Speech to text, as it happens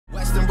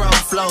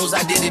flows,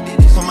 I did it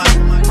for my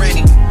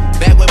granny.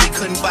 Back when we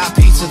couldn't buy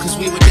pizza cause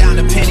we were down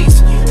to pennies.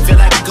 Feel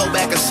like we go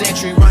back a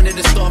century, run to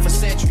the store for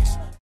centuries.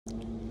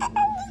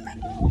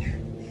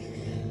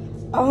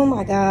 Oh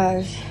my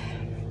gosh.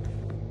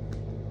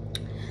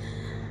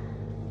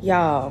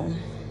 Y'all,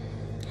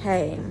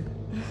 hey.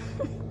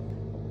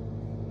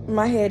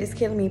 My head is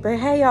killing me, but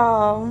hey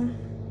y'all.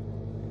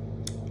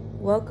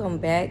 Welcome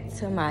back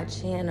to my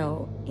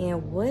channel.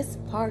 And what's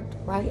parked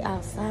right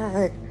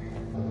outside?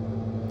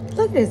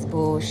 Look at this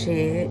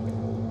bullshit.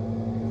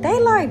 They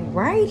like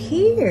right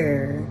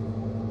here.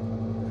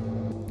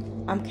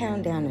 I'm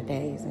counting down the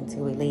days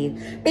until we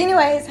leave. But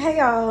anyways, hey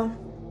y'all.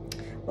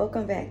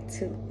 Welcome back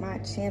to my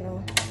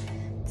channel.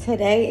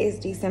 Today is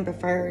December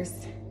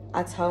 1st.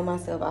 I told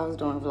myself I was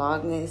doing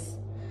Vlogmas.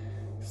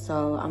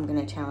 So I'm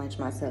gonna challenge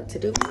myself to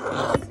do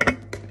Vlogmas.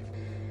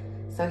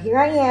 So here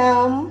I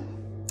am.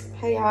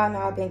 Hey y'all, know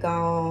I've been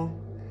gone.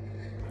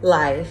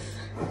 Life.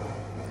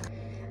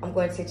 I'm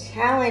going to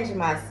challenge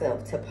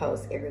myself to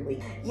post every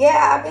week.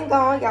 Yeah, I've been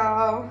gone,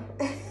 y'all.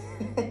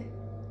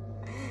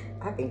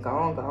 I've been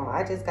gone.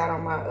 I just got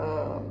on my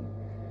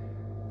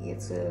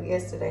YouTube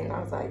yesterday and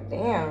I was like,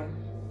 damn.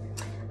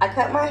 I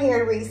cut my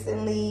hair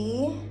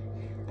recently.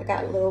 I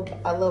got a little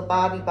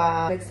bobby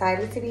bob. I'm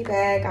excited to be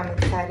back. I'm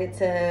excited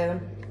to,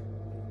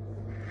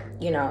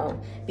 you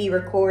know, be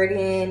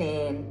recording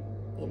and,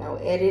 you know,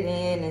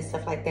 editing and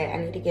stuff like that. I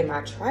need to get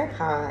my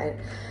tripod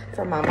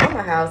from my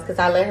mama's house because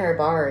I let her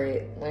borrow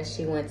it when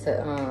she went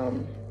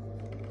on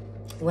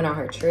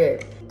her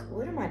trip.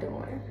 What am I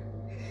doing?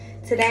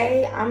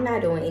 Today, I'm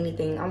not doing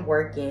anything. I'm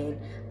working.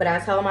 But I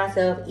told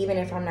myself, even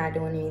if I'm not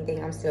doing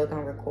anything, I'm still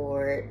going to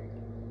record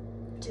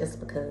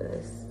just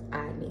because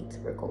I need to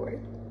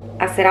record.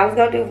 I said I was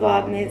going to do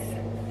Vlogmas.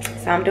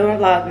 So I'm doing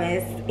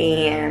Vlogmas.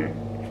 And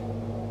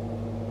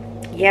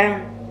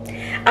yeah.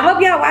 I hope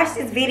y'all watch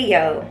this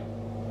video.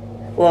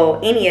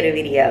 Well, any of the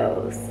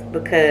videos.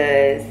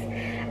 Because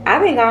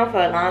I've been gone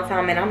for a long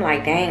time. And I'm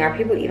like, dang, are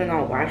people even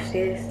going to watch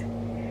this?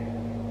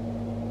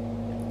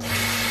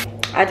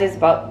 I just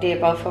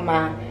did both of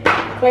my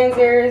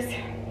cleansers.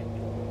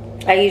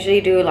 I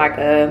usually do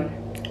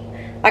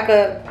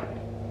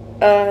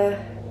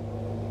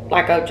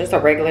just a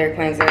regular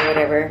cleanser or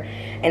whatever.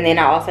 And then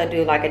I also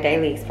do like a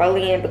daily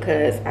exfoliant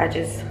because I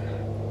just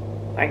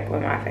like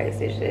when my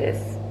face is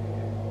just,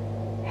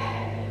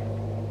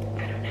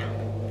 I don't know.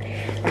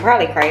 I'm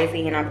probably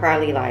crazy and I'm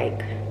probably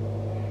like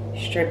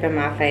stripping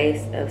my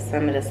face of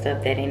some of the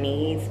stuff that it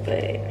needs,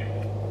 but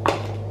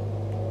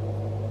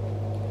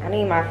I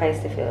need my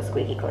face to feel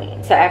squeaky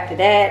clean. So after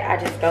that, I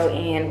just go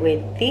in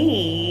with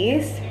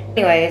these.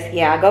 Anyways,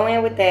 yeah, I go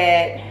in with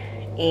that.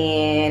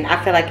 And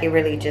I feel like it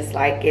really just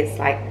like gets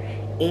like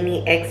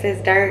any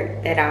excess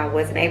dirt that I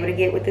wasn't able to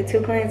get with the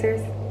two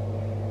cleansers.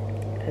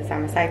 Because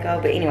I'm a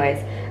psycho. But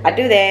anyways, I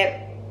do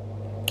that.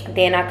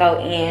 Then I go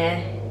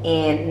in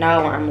and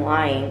no, I'm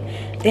lying.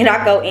 Then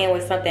I go in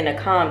with something to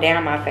calm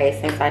down my face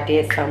since I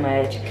did so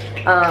much.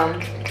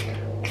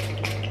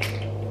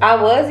 I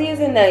was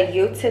using the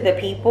You to the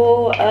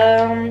People.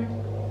 I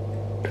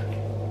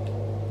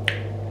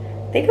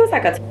think it was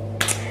like a...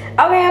 Okay,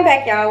 I'm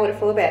back, y'all, with a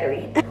full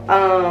battery.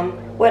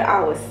 What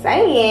I was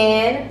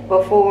saying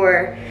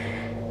before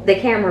the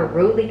camera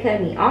rudely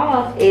cut me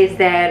off is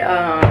that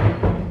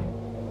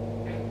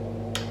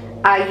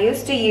I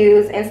used to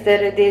use,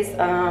 instead of this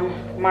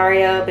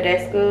Mario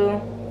Badescu,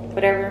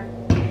 whatever.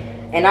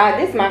 And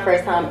this is my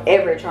first time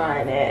ever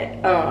trying it.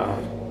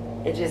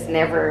 It just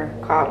never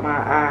caught my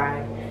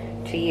eye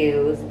to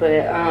use,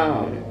 but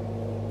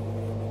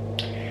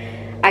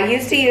I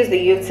used to use the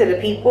You to the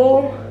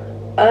People.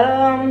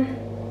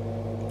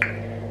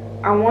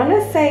 I want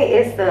to say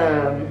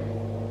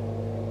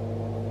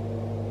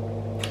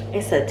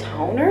it's a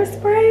toner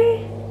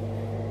spray.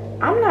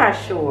 I'm not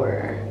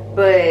sure,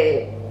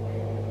 but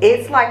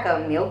it's like a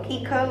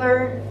milky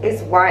color.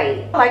 It's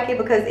white. I like it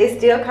because it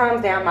still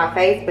calms down my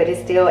face, but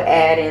it's still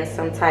adding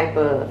some type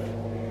of,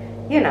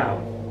 you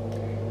know,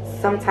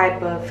 some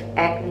type of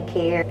acne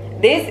care.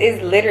 This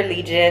is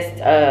literally just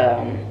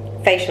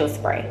facial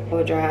spray.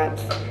 Full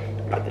drops.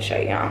 I'm about to show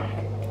y'all.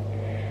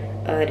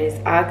 This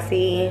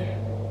Oxy.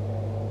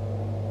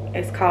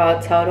 It's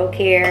called Total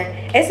Care.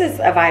 It's just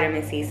a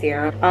vitamin C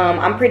serum.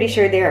 I'm pretty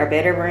sure there are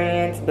better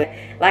brands, but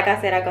like I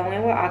said, I go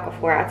in with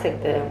Aquaphor. I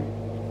took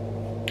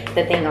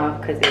the thing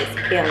off because it's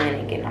peeling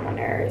and getting on my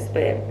nerves,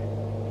 but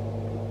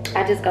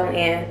I just go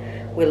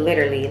in with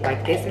literally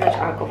like this much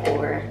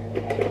Aquaphor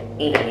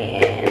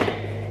and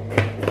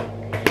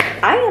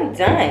I am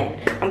done.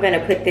 I'm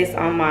gonna put this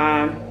on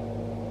my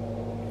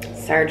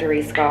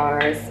surgery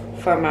scars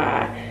for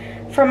my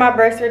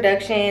breast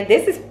reduction.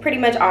 This is pretty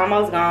much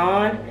almost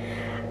gone.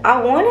 I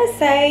want to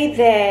say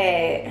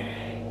that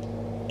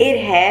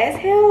it has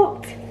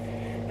helped,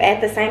 but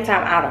at the same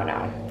time, I don't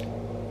know.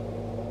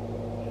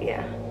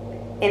 Yeah.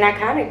 And I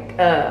kind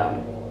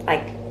of,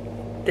 like,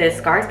 the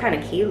scars kind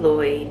of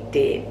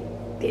keloided.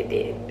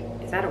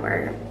 Is that a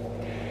word?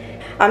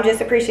 I'm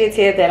just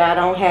appreciative that I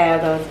don't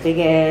have those big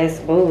ass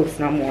boobs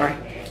no more.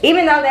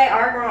 Even though they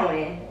are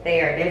growing.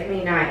 they are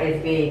definitely not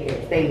as big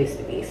as they used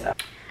to be. So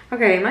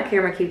okay, my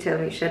camera keep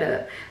telling me shut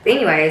up. But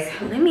anyways,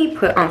 let me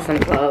put on some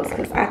clothes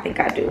because I think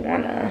I do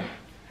want a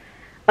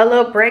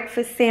little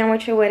breakfast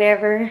sandwich or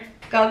whatever.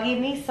 Go give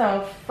me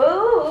some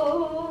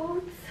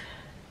food.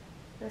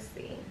 Let's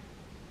see.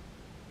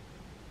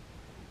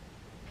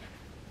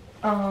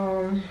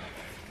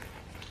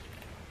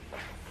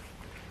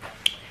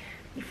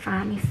 You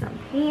find me some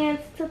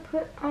pants to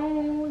put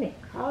on and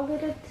call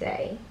it a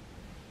day.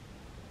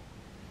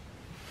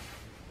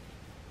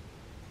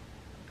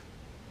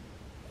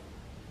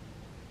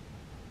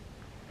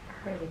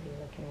 I really be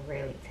looking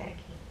really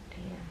tacky.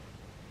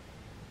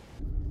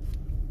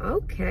 Damn.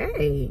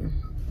 Okay.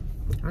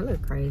 I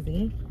look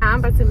crazy. I'm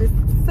about to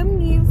listen to some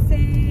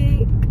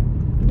music.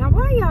 Now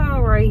why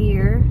y'all right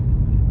here?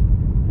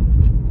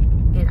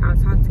 And I'll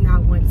talk to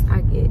y'all once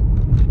I get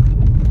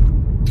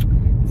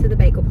to the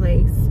bagel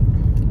place.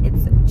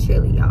 It's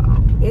chilly,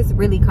 y'all. It's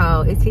really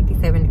cold. It's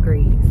 57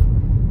 degrees.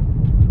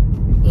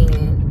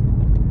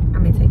 And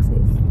I'm in Texas.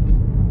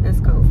 That's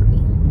cold for me.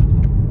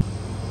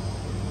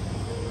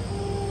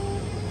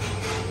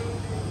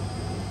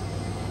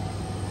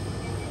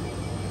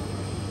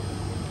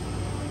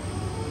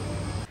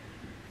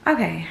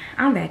 Okay,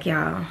 I'm back,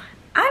 y'all.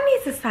 I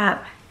need to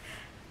stop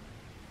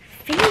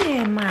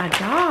feeding my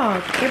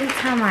dog every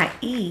time I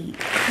eat,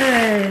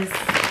 because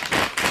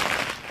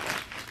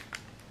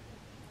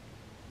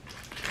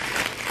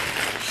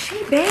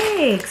she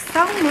begs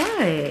so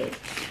much.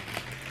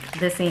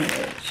 The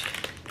sandwich.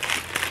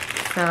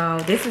 So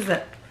this is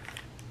a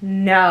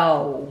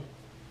no.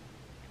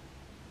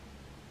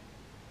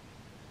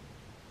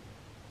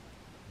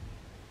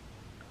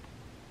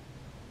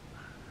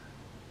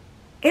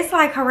 It's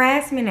like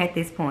harassment at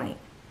this point.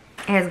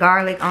 It has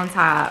garlic on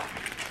top.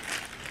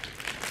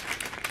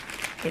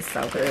 It's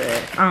so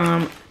good.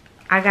 I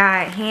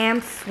got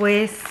ham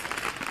Swiss.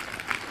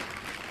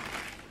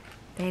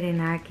 They did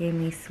not give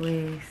me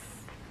Swiss.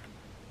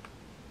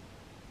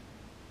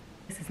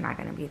 This is not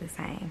gonna be the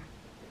same.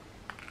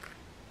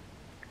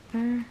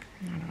 I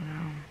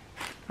don't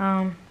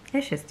know.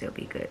 It should still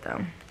be good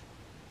though.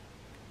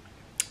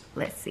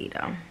 Let's see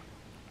though.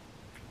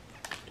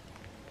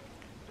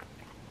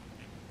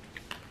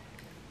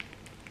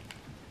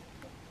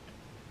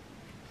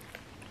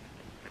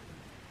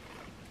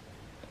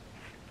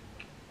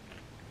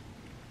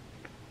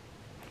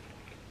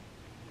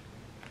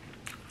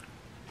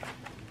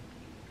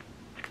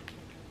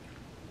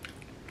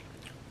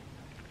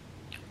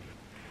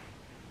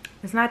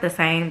 It's not the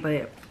same,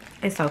 but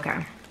it's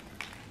okay.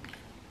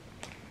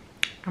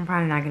 I'm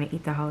probably not gonna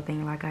eat the whole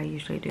thing like I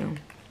usually do,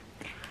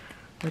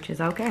 which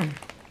is okay.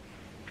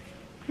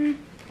 It's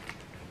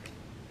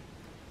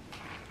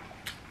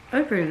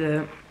pretty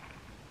good.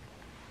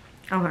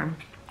 Okay.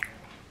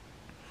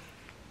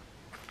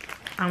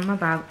 I'm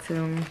about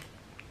to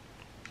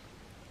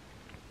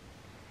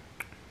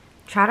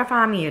try to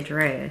find me a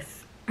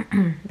dress.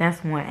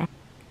 That's one.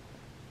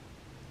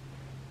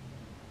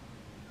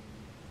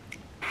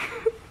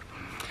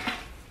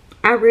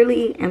 I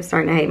really am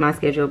starting to hate my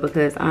schedule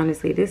because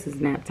honestly, this is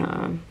nap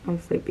time.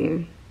 I'm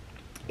sleeping.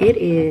 It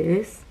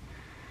is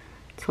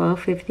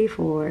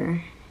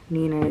 12:54.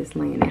 Nina is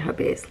laying in her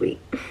bed asleep.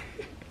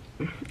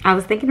 I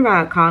was thinking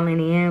about calling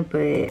in,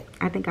 but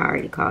I think I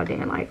already called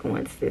in like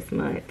once this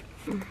month.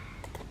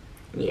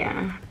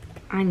 Yeah,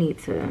 I need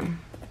to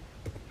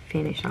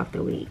finish off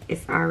the week.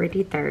 It's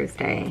already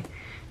Thursday.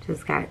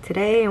 Just got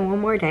today and one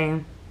more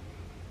day.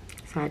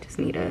 So I just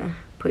need to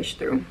push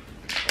through.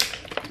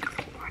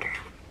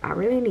 I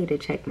really need to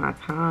check my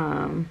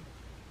time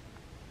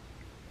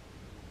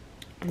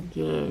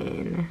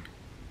again.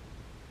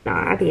 No,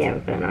 I be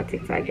having fun on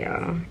TikTok,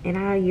 y'all. And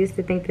I used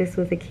to think this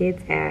was a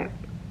kid's app,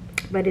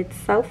 but it's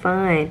so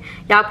fun.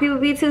 Y'all, people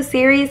be too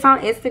serious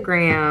on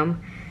Instagram.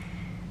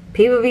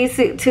 People be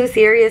too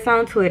serious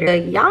on Twitter.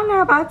 Y'all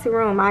not about to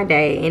ruin my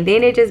day. And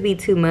then it just be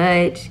too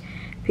much.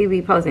 People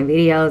be posting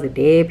videos of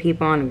dead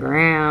people on the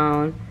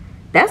ground.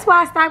 That's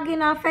why I stopped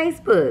getting on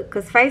Facebook,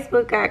 because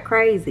Facebook got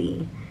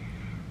crazy.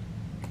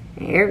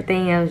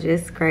 Everything else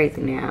just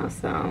crazy now.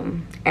 So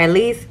at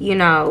least, you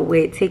know,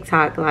 with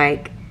TikTok,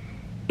 like,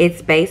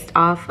 it's based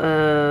off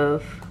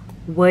of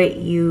what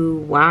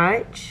you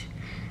watch.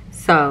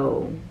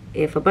 So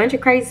if a bunch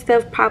of crazy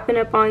stuff popping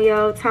up on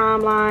your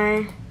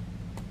timeline,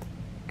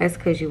 that's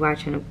because you want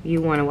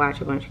to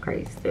watch a bunch of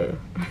crazy stuff.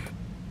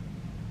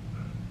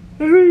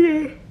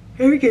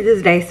 Let me get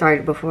this day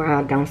started before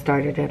I don't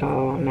start it at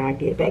all and I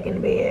get back in the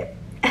bed.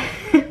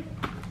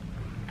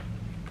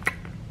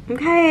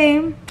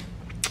 Okay,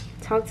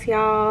 talk to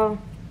y'all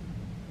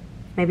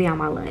maybe on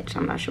my lunch,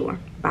 I'm not sure,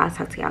 but I'll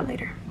talk to y'all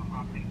later.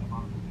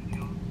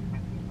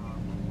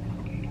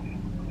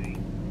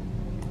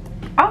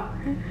 Oh,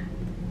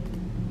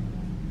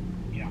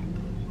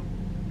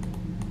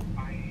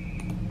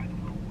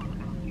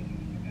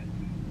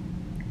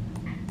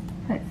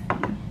 let's see.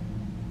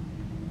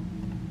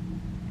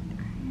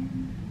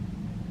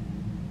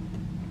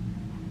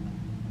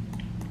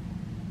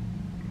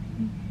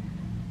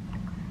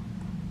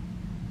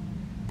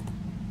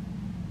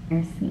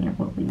 We're seeing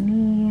what we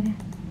need.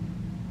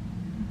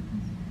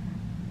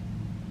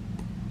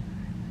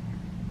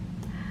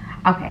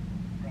 Okay.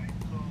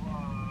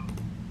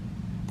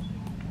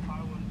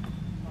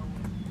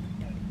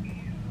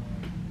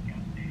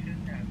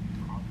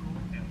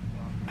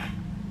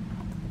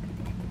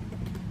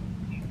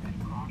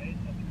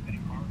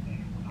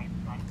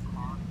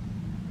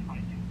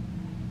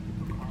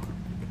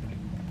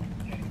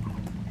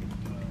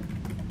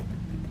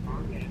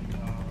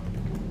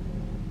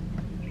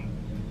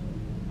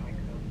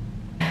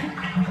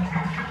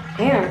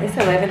 Damn, it's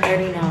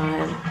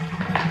 11:39.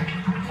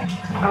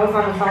 I was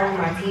on the phone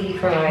with my TV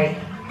for like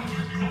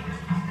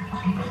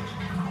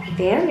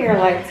damn near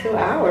like 2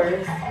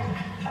 hours.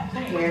 My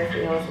hair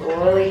feels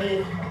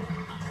oily.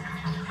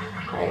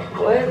 Like,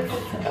 what's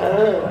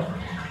up?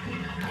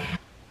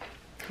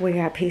 We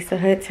got Pizza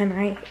Hut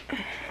tonight.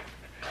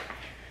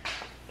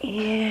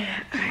 And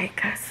I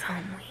got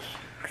some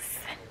wings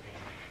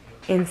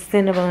and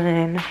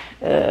cinnamon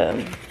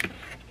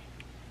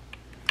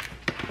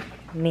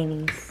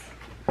minis.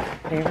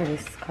 Whatever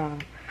this is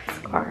called.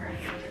 Scarf.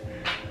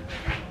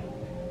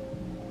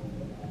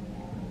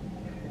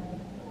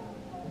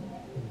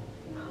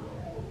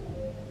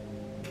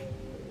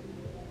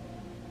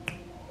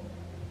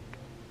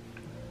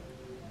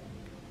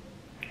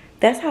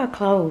 That's how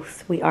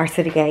close we are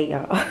to the gate,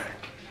 y'all.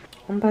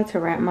 I'm about to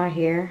wrap my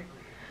hair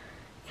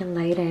and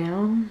lay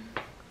down.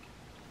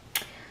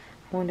 I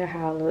wonder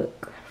how I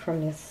look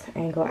from this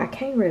angle. I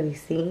can't really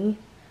see.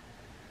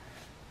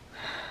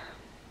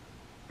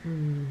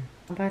 I'm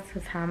about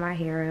to tie my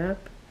hair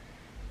up.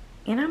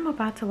 And I'm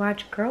about to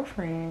watch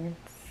Girlfriends.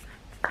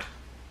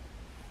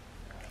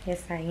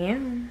 Yes, I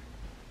am.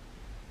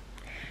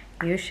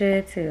 You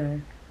should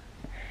too.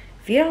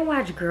 If you don't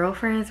watch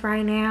Girlfriends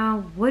right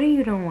now, what are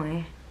you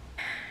doing?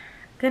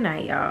 Good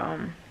night, y'all.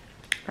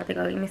 About to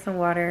go get me some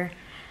water.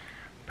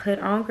 Put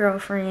on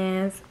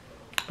Girlfriends.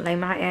 Lay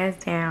my ass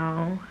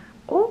down.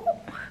 Oh,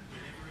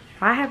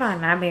 why have I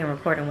not been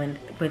recording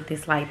with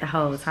this light the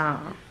whole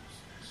time?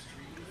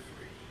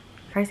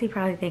 Percy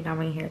probably think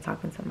I'm in here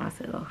talking to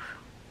myself.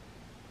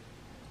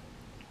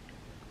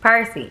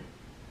 Percy.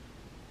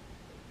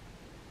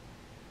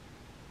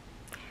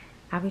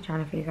 I'll be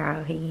trying to figure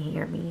out if he can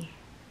hear me.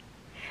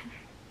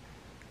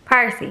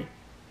 Percy.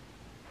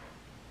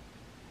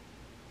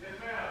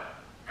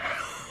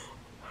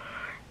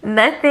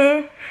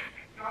 Nothing.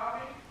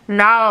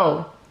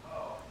 No.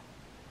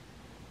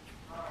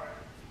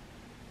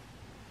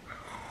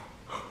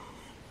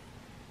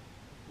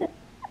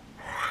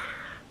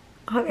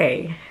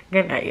 Okay.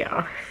 Good night,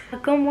 y'all.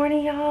 Good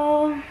morning,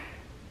 y'all.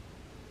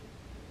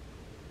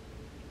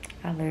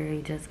 I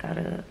literally just got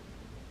up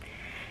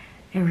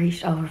and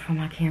reached over for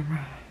my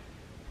camera.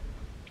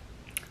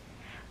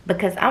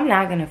 Because I'm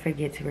not gonna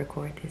forget to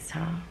record this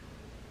time.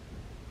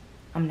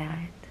 I'm not.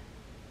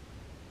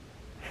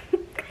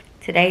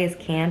 Today is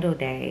candle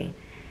day.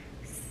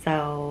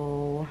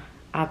 So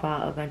I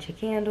bought a bunch of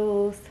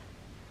candles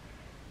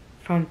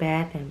from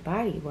Bath and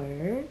Body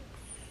Works.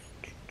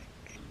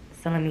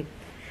 So let me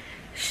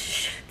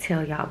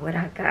tell y'all what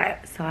I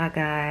got. So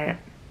I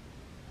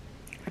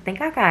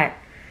think I got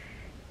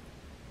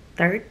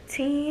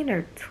 13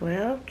 or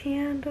 12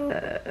 candles.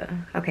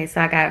 Okay,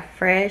 so I got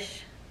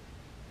Fresh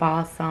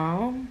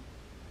Balsam.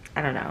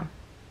 I don't know.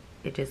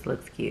 It just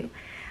looks cute.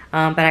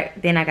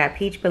 Then I got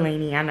Peach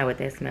Bellini. I know what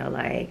that smells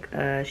like.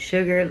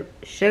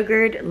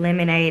 Sugared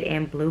lemonade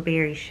and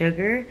blueberry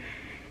sugar.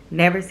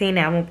 Never seen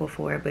that one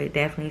before, but it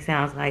definitely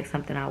sounds like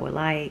something I would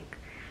like.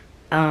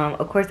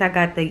 Of course, I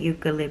got the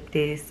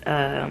eucalyptus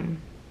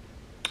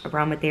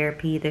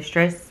aromatherapy, the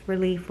stress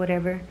relief,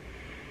 whatever.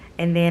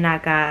 And then I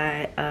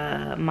got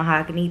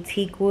mahogany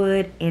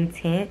teakwood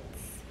intense.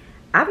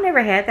 I've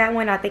never had that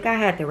one. I think I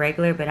had the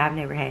regular, but I've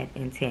never had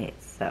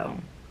intense. So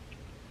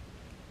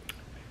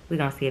we're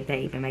gonna see if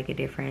they even make a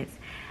difference.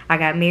 I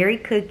got Mary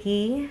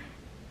Cookie,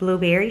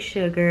 blueberry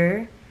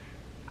sugar.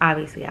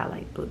 Obviously I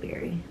like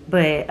blueberry,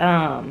 but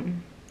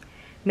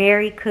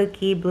Mary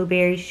Cookie,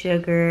 blueberry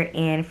sugar,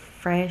 and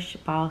Fresh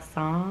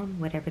Balsam,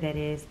 whatever that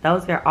is.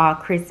 Those are all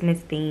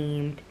Christmas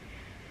themed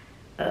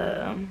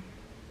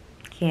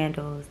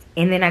candles.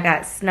 And then I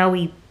got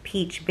Snowy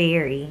Peach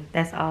Berry.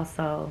 That's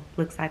also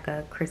looks like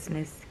a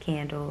Christmas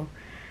candle.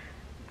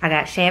 I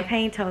got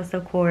Champagne Toast,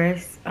 of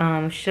course,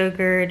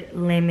 Sugared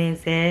Lemon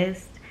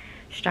Zest,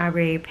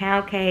 Strawberry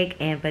Pound Cake,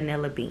 and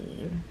Vanilla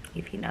Bean.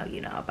 If you know, you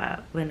know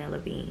about Vanilla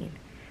Bean.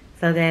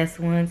 So that's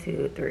 1,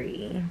 2,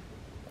 3,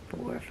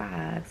 4,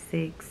 5,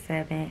 6,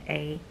 7,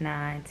 8,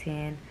 9,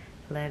 10,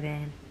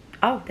 11.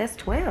 Oh, that's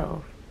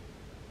 12.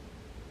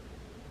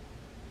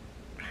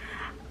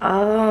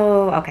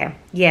 Oh, okay.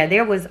 Yeah,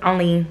 there was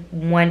only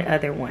one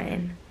other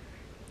one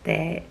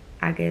that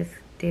I guess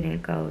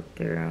didn't go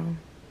through.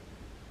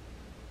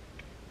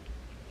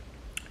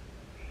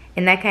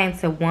 And that came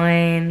to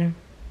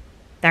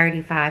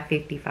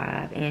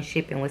 $135.55 and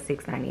shipping was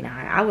 $6.99.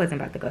 I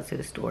wasn't about to go to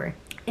the store.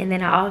 And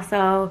then I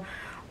also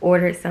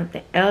ordered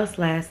something else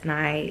last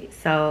night.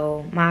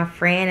 So my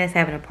friend is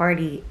having a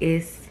party.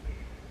 It's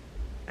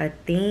a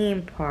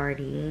theme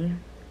party.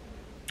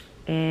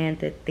 And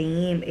the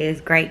theme is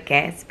Great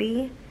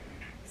Gatsby.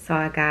 So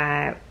I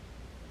got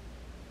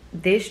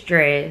this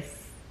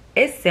dress,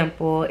 it's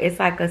simple. It's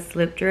like a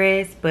slip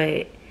dress,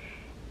 but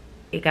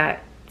it got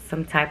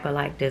some type of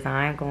like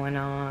design going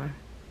on.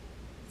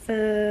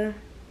 So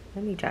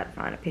let me try to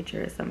find a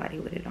picture of somebody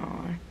with it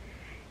on.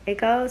 It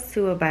goes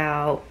to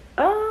about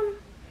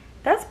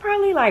that's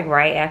probably like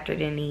right after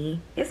the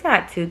knee. It's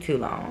not too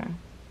long.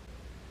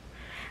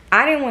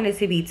 I didn't want it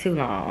to be too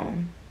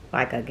long,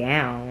 like a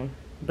gown,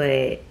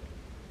 but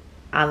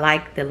I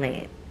like the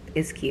length.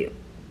 It's cute.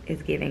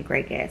 It's giving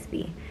Great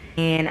Gatsby.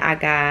 And I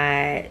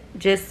got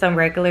just some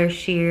regular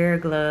sheer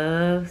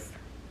gloves,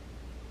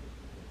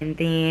 and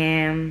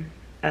then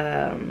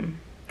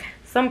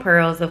some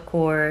pearls, of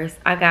course.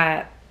 I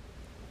got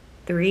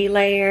 3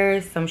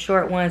 layers, some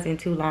short ones and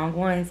 2 long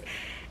ones.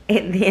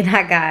 And then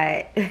I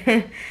got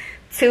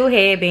 2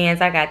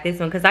 headbands. I got this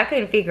one because I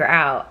couldn't figure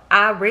out.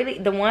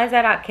 The ones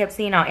that I kept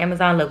seeing on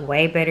Amazon look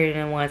way better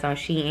than the ones on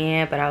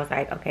Shein. But I was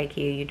like, okay,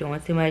 Q, you're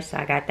doing too much. So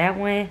I got that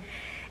one.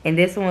 And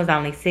this one was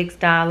only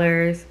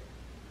 $6.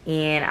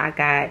 And I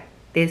got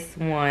this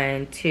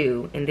one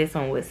too. And this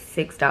one was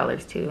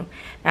 $6 too.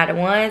 Now the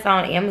ones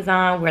on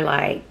Amazon were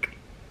like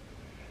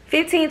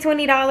 $15,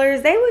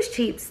 $20. They was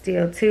cheap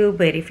still too.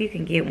 But if you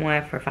can get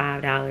one for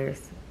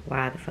 $5,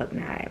 why the fuck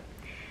not?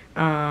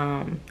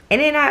 And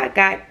then I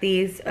got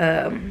these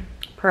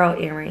pearl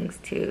earrings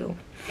too.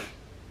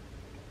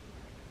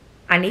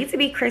 I need to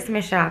be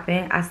Christmas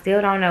shopping. I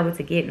still don't know what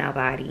to get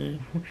nobody.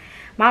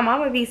 My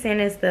mama be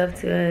sending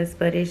stuff to us,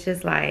 but it's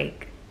just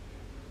like,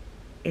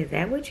 is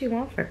that what you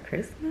want for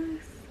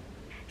Christmas?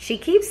 She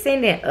keeps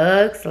sending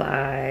UGG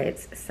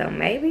slides, so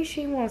maybe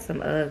she wants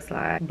some UGG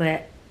slides.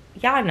 But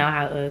y'all know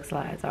how UGG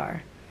slides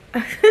are.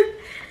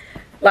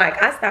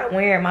 Like, I stopped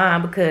wearing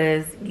mine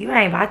because you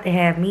ain't about to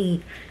have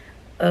me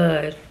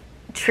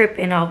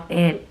tripping off,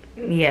 and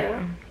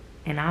yeah,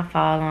 and I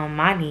fall on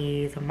my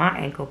knees or my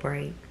ankle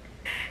break.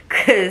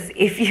 Cause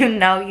if you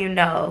know, you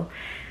know,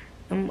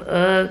 them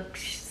UGG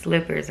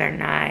slippers are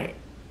not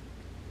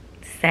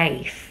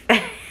safe.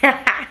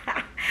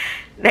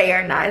 They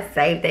are not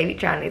safe. They be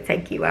trying to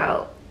take you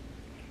out,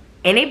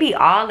 and it be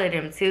all of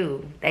them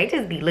too. They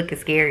just be looking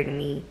scary to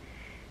me.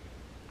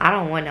 I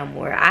don't want no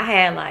more. I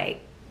had like,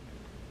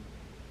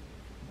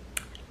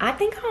 I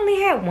think I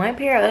only had 1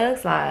 pair of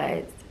UGG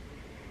slides.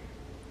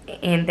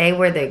 And they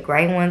were the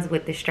gray ones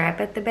with the strap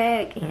at the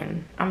back,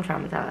 and I'm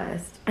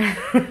traumatized.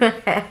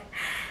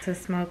 To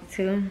smoke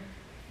too?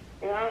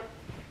 Yeah.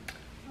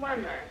 Why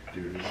not?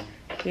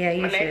 Yeah,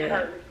 you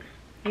should.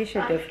 You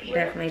should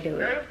definitely do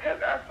it. It's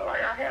because I feel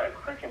like I had a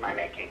crick in my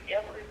neck in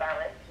every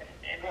direction,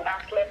 and then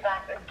I slept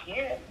off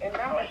again, and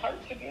now it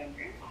hurts again.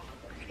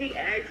 He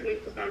asked me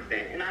for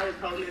something, and I was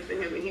holding it to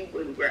him, and he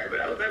wouldn't grab it.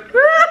 I was like,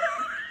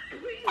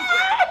 please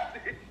grab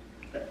it.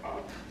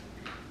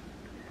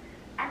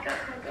 I got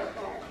hung up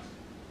on.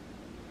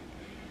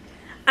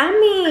 I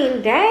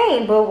mean,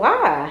 dang, but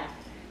why?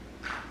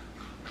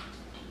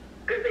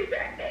 Because they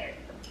back there.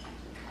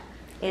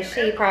 And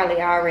she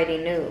probably already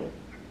knew.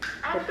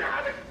 I'm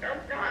tired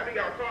of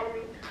y'all calling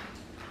me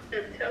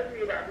and telling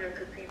me about him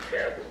because he's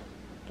terrible.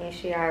 And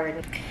she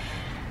already.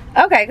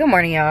 Okay, good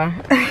morning, y'all.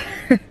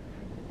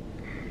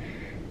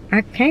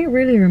 I can't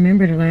really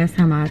remember the last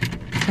time I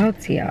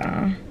talked to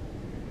y'all.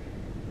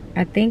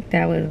 I think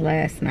that was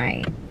last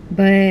night.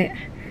 But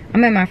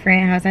I'm at my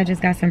friend's house. I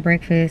just got some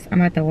breakfast.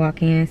 I'm about to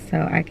walk in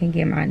so I can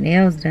get my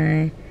nails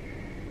done.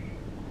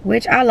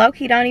 Which I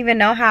low-key don't even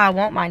know how I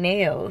want my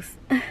nails.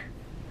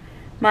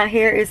 My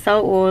hair is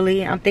so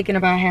oily. I'm thinking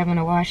about having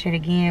to wash it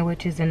again,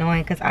 which is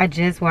annoying because I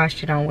just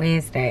washed it on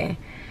Wednesday.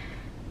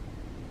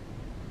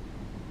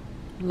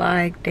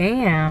 Like,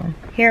 damn.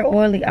 Hair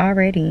oily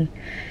already.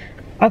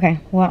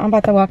 Okay, well, I'm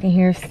about to walk in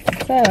here.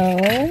 So,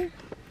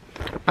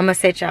 I'm going to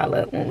set y'all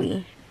up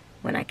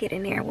when I get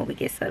in there, when we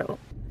get settled.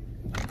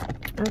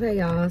 Okay,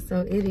 y'all. So,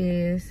 it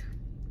is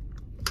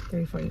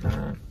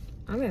 3:45.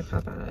 I'm at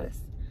Popeyes.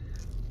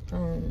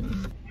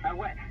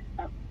 What?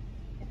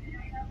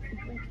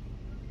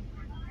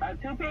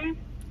 2-piece?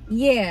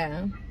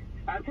 Yeah.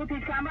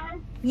 2-piece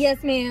combo?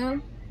 Yes,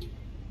 ma'am.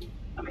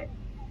 Okay.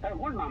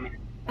 1 moment.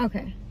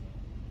 Okay.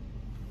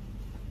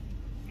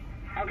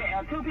 Okay,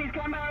 2-piece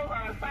combo,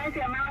 spicy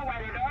amount,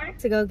 white and dark.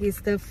 To go get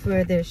stuff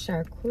for the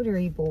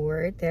charcuterie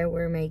board that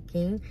we're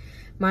making.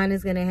 Mine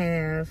is gonna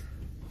have,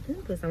 let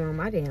me put some on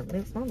my damn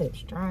lips. My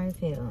lips dry as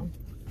hell.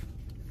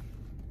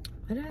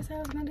 What did I say I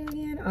was gonna do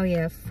again? Oh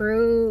yeah,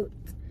 fruit,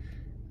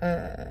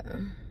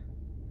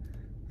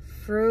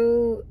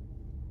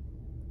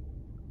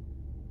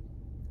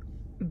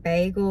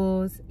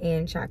 bagels,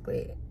 and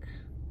chocolate.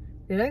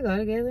 Did they go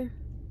together?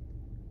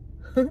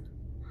 So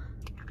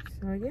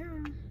yeah.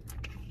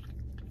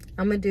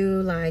 I'm gonna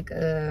do like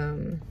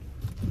the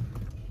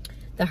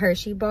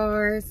Hershey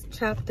bars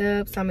chopped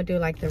up. So I'm gonna do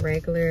like the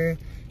regular,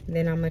 and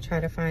then I'm gonna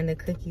try to find the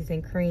cookies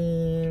and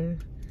cream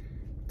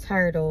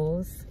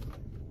turtles.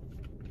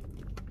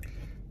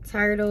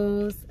 What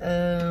else?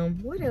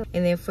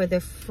 And then for the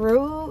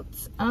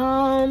fruits,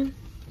 gonna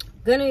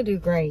do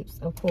grapes,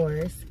 of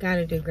course.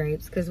 Gotta do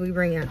grapes because we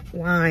bring out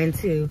wine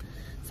too.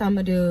 So I'm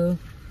gonna do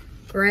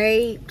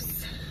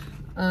grapes,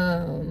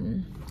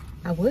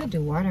 I would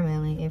do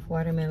watermelon if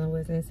watermelon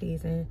was in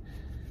season.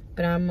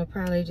 But I'm gonna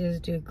probably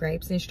just do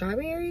grapes and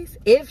strawberries.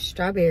 If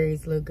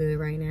strawberries look good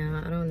right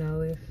now. I don't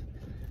know if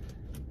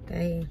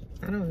they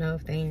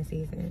in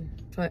season.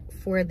 But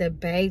for the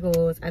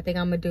bagels, I think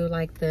I'm gonna do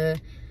like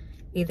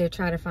either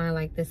try to find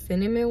like the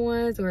cinnamon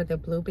ones or the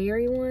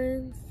blueberry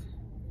ones.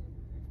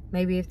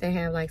 Maybe if they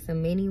have like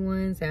some mini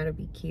ones, that'll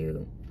be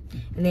cute.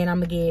 And then I'm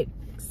gonna get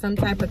some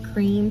type of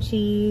cream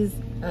cheese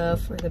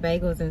for the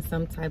bagels and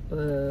some type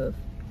of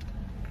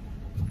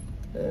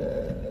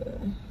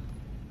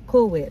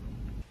Cool Whip.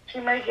 She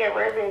might get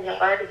ribbons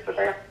and artists, but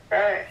they're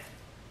bad.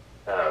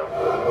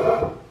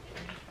 So.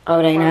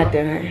 Oh, they not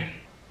done.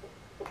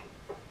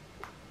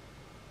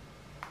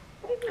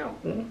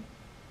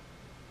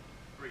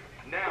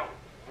 Now,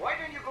 why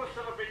don't you go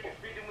celebrate your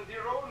freedom with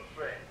your own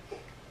friends?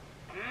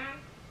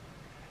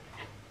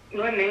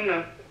 What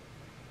Nina?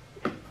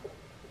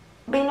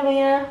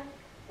 Bina.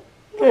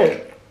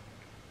 Good.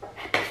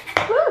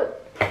 Good.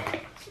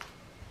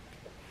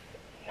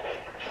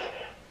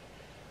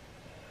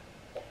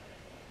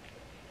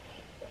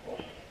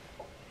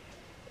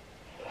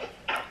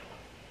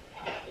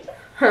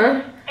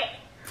 Huh?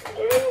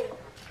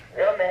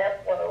 Your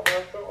math went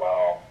over too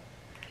long.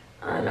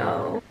 I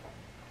know.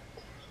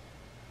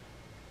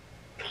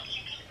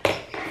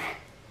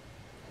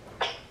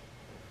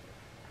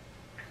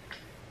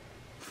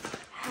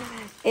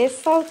 It's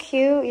so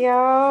cute,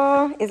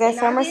 y'all. Is that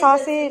summer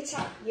sausage?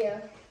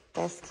 Yeah.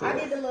 That's cute. I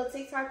did the little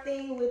TikTok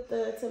thing with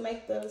to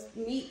make the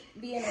meat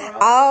be in the roll.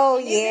 Oh,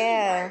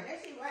 yeah.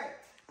 That shit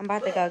worked. I'm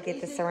about to go get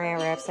the saran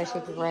wrap so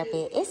she can wrap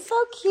it. It's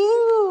so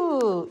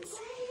cute.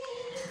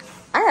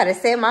 I gotta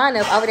set mine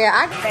up over there.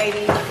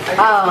 Baby.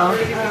 Oh.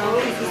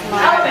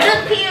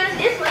 Look here,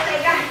 this what they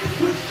got.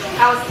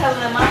 I was telling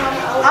them,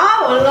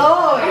 Oh,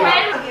 Lord.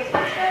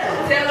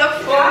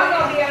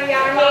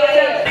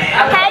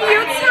 Okay,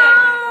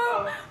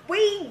 YouTube.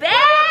 We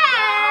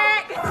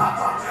back.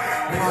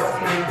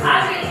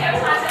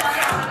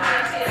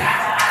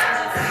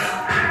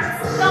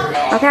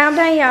 Okay, I'm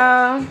done,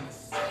 y'all.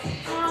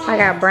 I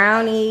got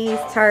brownies,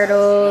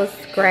 turtles,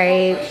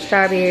 grapes,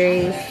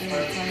 strawberries,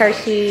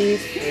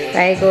 Hershey's,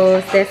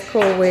 bagels. That's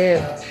Cool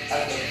Whip.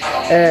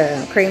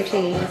 Cream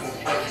cheese.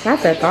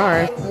 Not the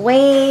car.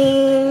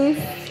 Wings.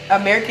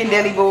 American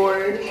Deli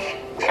Board.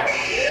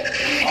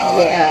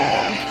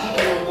 Yeah.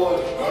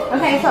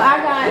 Okay, so I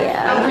got.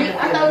 Yeah.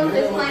 I thought we were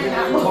just playing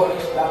out. Yeah.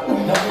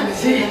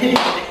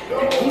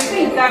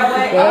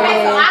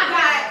 Okay, so I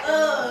got.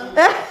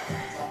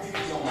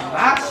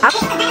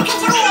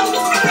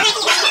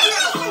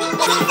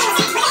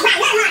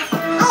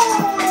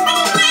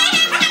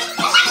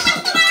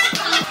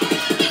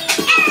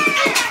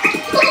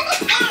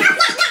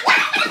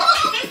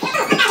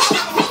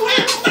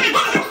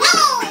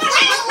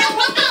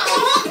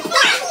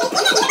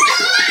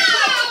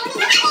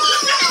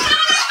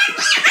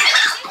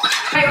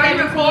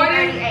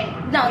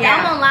 No,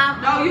 y'all on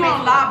live. No, you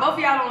on live. Both of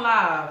y'all on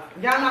live.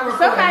 Y'all not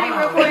recording. Somebody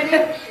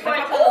recording.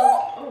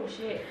 Oh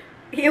shit.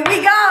 Here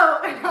we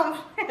go.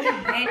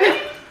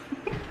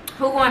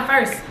 Who going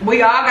first?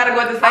 We all gotta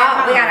go at the same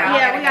time. we gotta-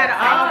 Yeah, we gotta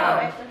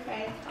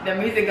all. The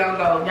music gonna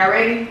go. Y'all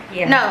ready?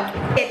 Yeah. No,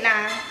 at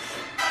 9.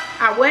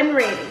 I wasn't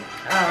ready.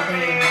 Oh,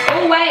 damn.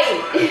 Oh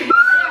wait. How do you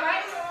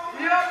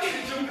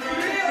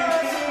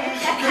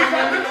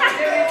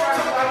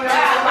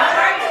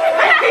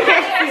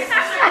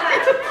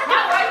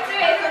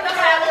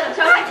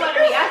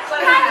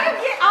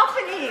get off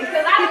of this?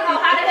 Because I don't know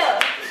how to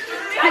help.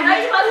 I know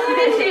you're supposed to do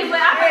this shit, but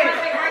I'm going to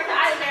make right to I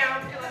down.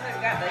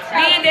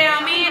 Man down,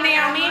 man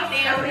down, man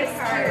down.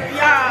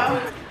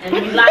 Y'all. And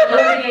you like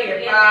over here.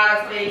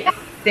 5, 6,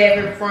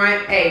 7,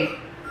 front, 8.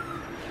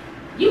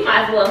 You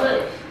might as well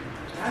hush.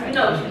 You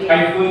know what you did.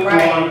 Right foot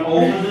going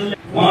over the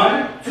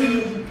 1,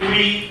 2,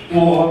 3,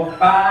 4,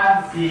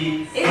 5,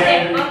 6,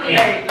 7,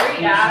 8.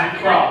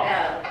 Cross.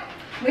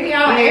 We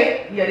on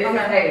 8. Yeah, this is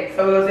 8. So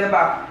we'll say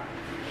about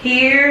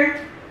here.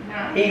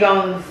 He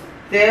gonna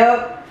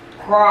step,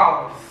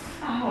 cross.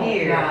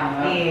 Here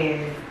is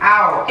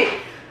out.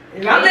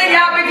 I'm letting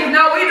y'all bitches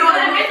know we doing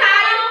it.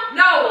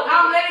 No,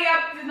 I'm letting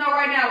y'all bitches know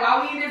right now.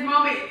 While we in this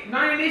moment,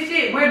 learning this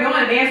shit, we're doing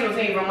a dance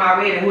routine from my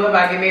wedding. Whoever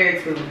I get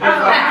married to. Wait.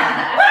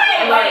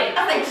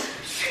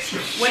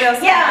 What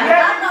else? Yeah.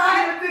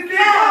 The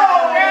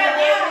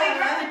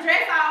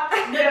dress off.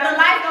 The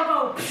light don't go.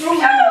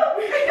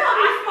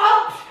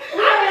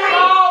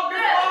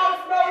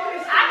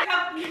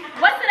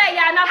 What's today,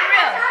 y'all? No, for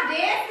real.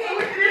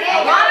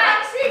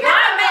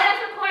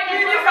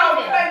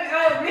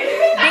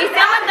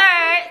 December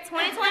 3rd,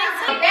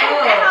 2022.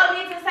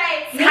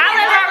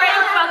 Tyler's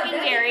already fucking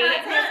married.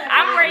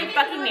 I'm already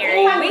fucking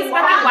married. We's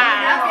fucking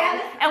wild.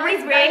 And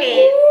we's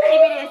redheads. If you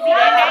didn't see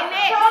that back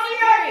next.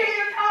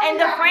 And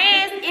the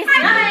friends is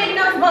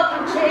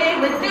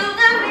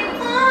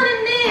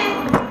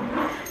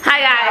Hi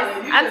guys,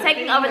 I'm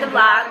taking over the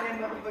vlog.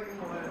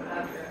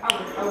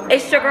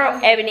 It's your girl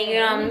Ebony, you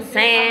know what I'm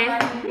saying?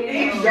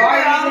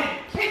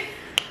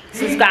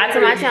 Subscribe to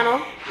my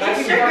channel.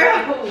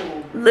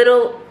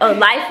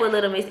 Life with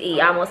Little Miss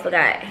E. I almost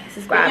forgot.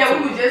 Subscribe to.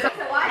 we was just.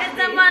 And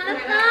the one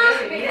that's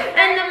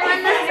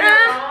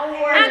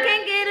I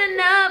can't get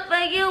enough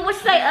of you. What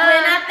you say?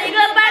 When I think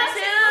about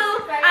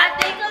you, I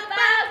think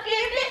about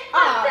giving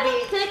all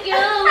to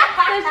you.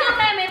 Cause you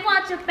make me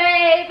want you,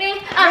 baby.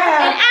 And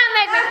I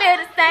make me feel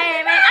the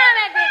same. And I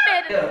make me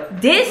feel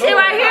the This shit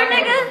right here,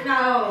 nigga.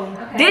 No.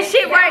 This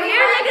shit right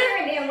here,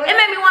 nigga. It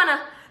made me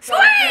wanna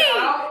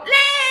scream.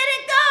 Let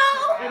it go.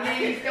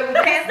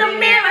 Past the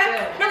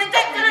mirror. Gonna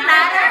take to the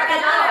night.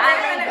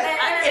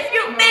 If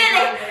you feel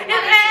it, you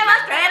feel my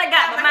strength. I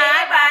got my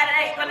mind right. I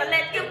ain't gonna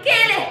let you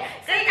kill it.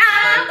 Cause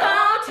I'm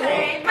gonna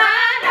change my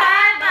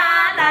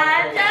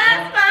life,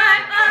 just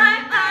fine.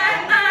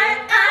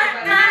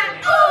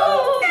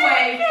 Ooh.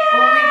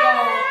 When we go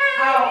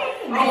out.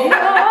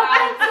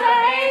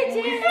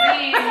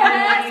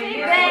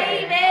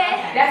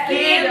 That's the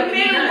end of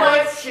me.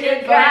 What you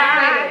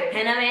got?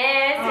 And I'm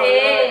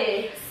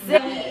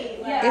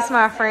It's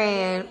my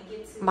friend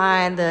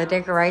buying the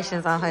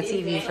decorations on her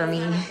TV for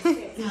me.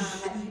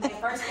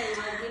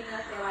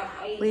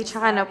 We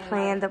trying to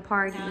plan the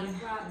party.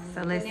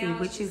 So let's see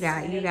what you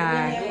got. You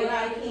got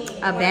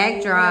a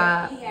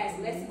backdrop.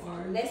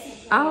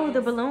 Oh,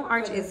 the balloon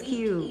arch is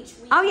cute.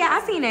 Oh yeah,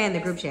 I seen that in the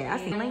group chat. I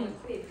seen it.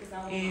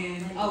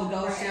 And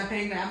those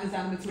champagne glasses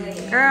on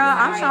between. Girl,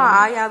 I'm showing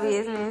all y'all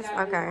business.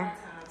 Okay.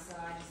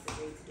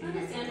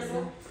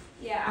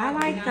 I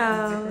like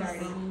those.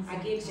 I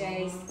get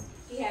Jay's.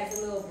 He has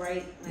a little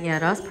break. Yeah,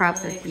 those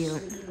props are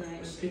cute.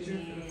 He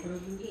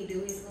do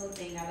his little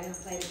thing. I let him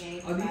play the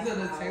game. Oh, these are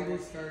the table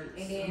skirts.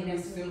 And then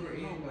that's silver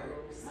homework.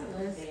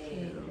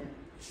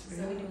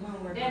 So we do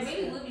homework. That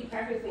really would be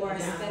perfect for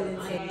us.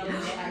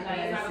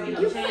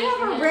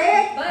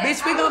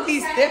 Bitch, we gonna be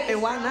stepping.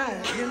 Why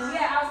not? You know?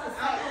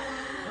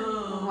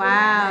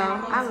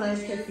 Wow, I love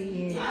to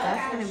see it.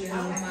 That's gonna be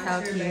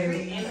so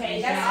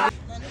cute.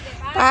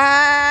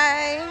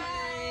 Bye.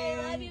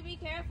 Love you. Be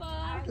careful.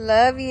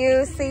 Love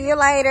you. See you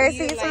later.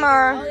 See you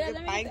tomorrow.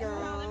 Bye, girl.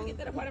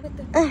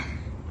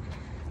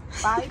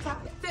 Bye.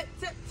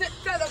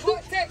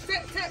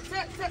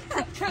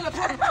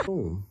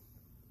 Home.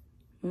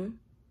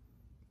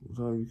 What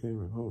time you came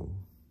back home?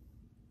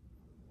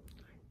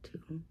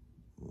 2.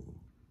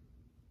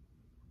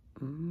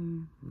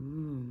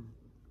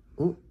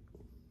 Oh.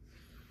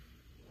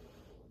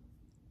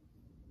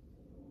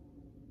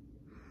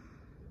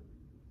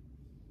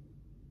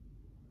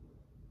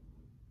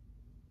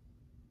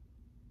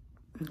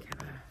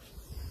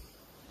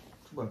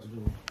 What you about to do?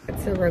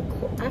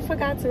 I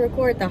forgot to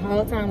record the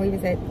whole time we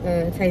was at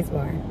the Taste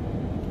Bar.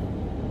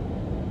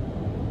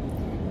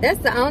 That's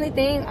the only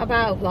thing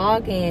about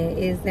vlogging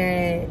is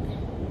that,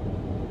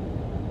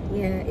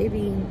 yeah,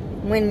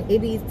 when it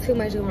be too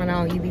much going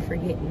on, you be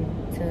forgetting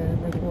to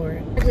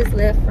record. I just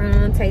left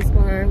from Taste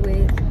Bar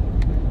with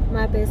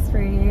my best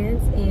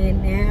friends,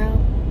 and now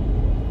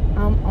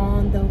I'm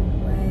on the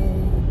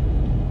way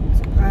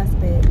to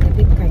Prospect. And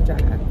people can't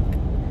drive,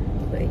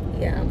 but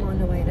yeah, I'm on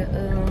the way to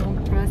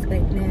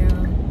Prospect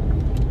now.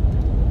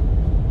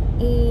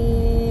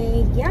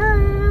 And yeah,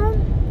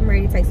 I'm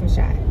ready to take some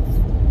shots.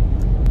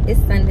 It's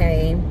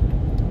Sunday.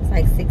 It's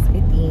like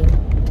 6:50.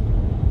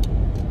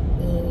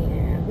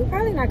 And we're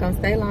probably not gonna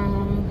stay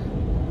long,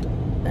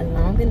 but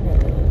long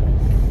enough.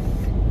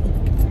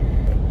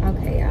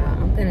 Okay,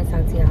 y'all. I'm gonna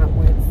talk to y'all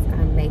once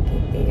I make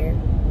it there.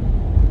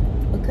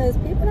 Because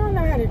people don't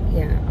know how to,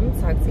 yeah, I'm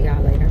gonna talk to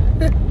y'all later.